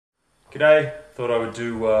G'day, thought I would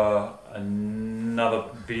do another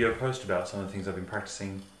video post about some of the things I've been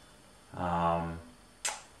practicing a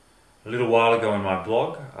little while ago in my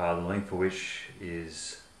blog, the link for which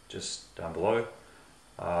is just down below.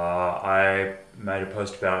 I made a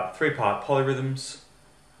post about 3-part polyrhythms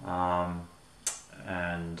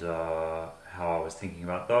and how I was thinking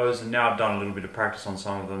about those, and now I've done a little bit of practice on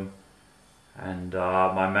some of them, and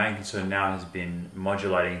my main concern now has been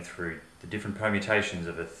modulating through the different permutations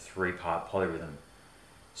of a 3-part polyrhythm.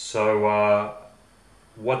 So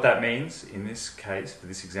what that means in this case, for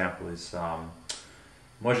this example, is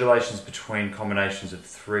modulations between combinations of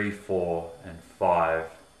 3, 4 and 5,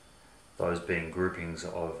 those being groupings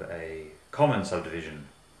of a common subdivision.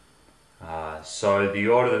 So the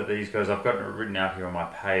order that these goes, I've got it written out here on my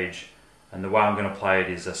page, and the way I'm going to play it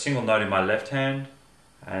is a single note in my left hand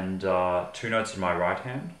and 2 notes in my right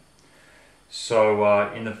hand.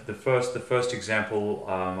 So in the first example,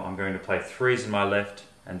 I'm going to play 3s in my left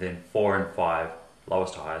and then 4 and 5,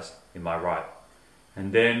 lowest to highest, in my right.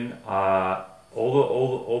 And then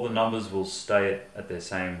all the numbers will stay at their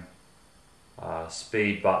same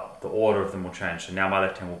speed, but the order of them will change. So now my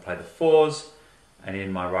left hand will play the 4s, and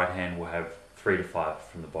in my right hand we'll have 3 to 5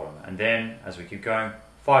 from the bottom. And then as we keep going,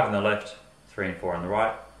 5 in the left, 3 and 4 on the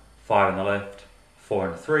right, 5 in the left, 4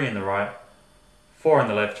 and 3 in the right, 4 in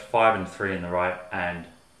the left, 5 and 3 in the right, and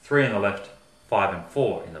 3 in the left, 5 and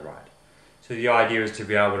 4 in the right. So the idea is to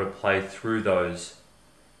be able to play through those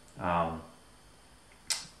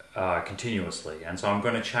continuously. And so I'm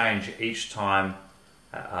going to change each time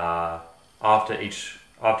after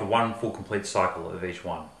one full complete cycle of each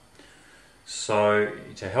one. So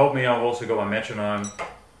to help me, I've also got my metronome,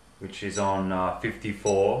 which is on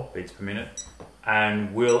 54 beats per minute,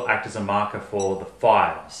 and will act as a marker for the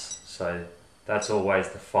 5s. So that's always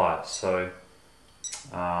the 5. So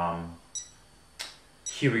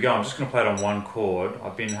here we go. I'm just going to play it on one chord.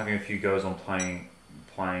 I've been having a few goes on playing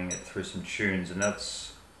it through some tunes, and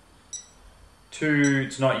it's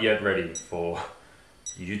not yet ready for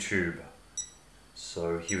YouTube.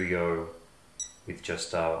 So here we go with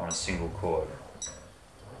just on a single chord.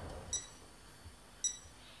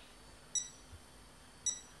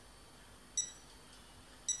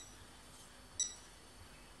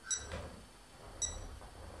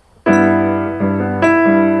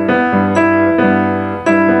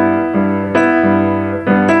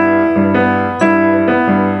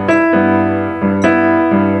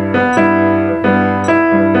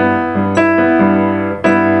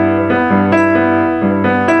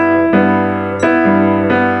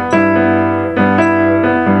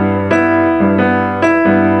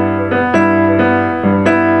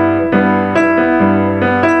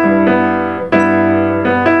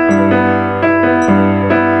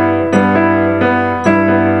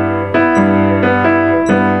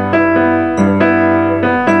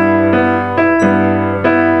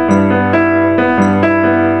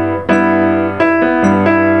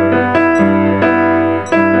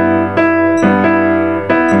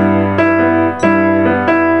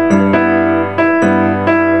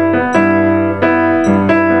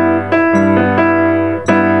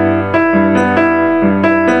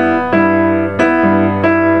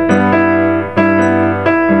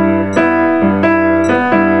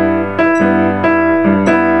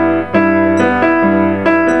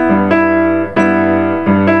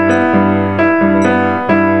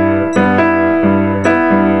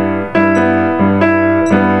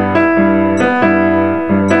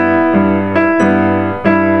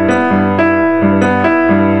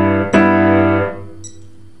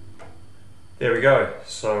 There we go.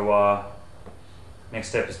 So next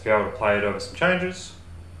step is to be able to play it over some changes,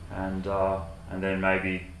 and then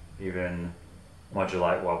maybe even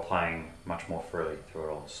modulate while playing much more freely through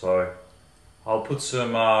it all. So I'll put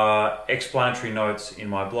some explanatory notes in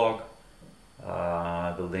my blog.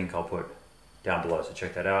 The link I'll put down below, so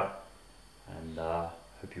check that out. And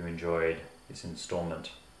hope you enjoyed this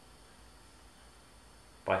installment.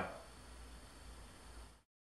 Bye.